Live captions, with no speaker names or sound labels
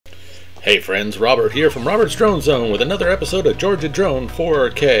Hey friends, Robert here from Robert's Drone Zone with another episode of Georgia Drone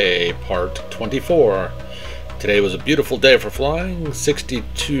 4K, part 24. Today was a beautiful day for flying,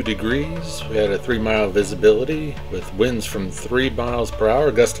 62 degrees. We had a 3-mile visibility with winds from 3 miles per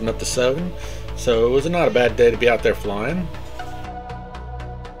hour, gusting up to 7. So it was not a bad day to be out there flying.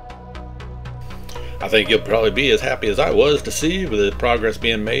 I think you'll probably be as happy as I was to see with the progress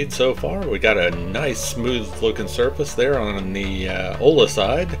being made so far. We got a nice smooth looking surface there on the Ola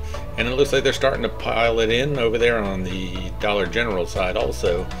side, and it looks like they're starting to pile it in over there on the Dollar General side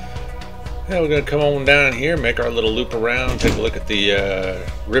also. Yeah, we're going to come on down here, make our little loop around, take a look at the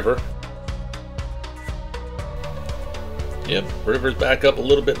river. Yep, river's back up a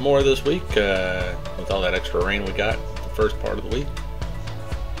little bit more this week with all that extra rain we got the first part of the week.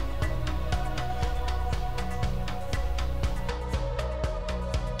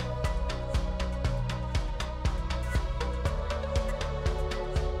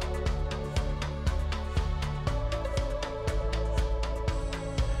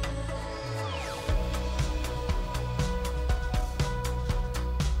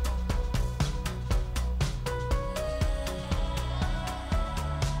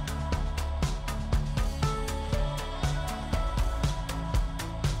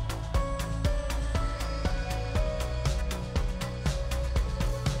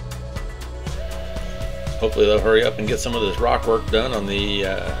 Hopefully they'll hurry up and get some of this rock work done on the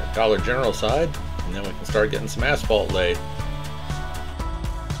Dollar General side, and then we can start getting some asphalt laid.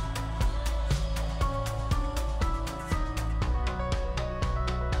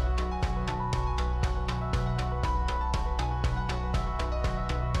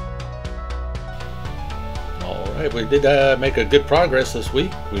 Alright, we did make a good progress this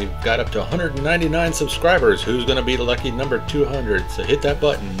week. We've got up to 199 subscribers. Who's going to be the lucky number 200? So hit that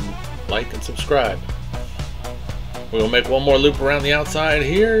button, like and subscribe. We'll make one more loop around the outside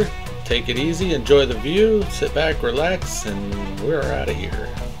here. Take it easy, enjoy the view, sit back, relax, and we're out of here.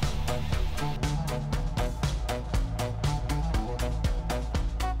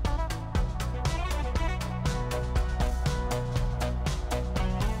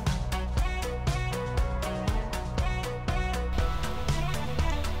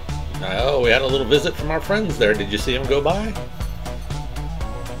 Oh, we had a little visit from our friends there. Did you see them go by?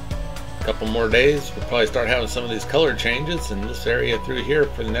 Couple more days, we'll probably start having some of these color changes, and this area through here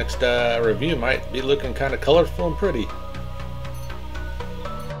for the next review might be looking kind of colorful and pretty.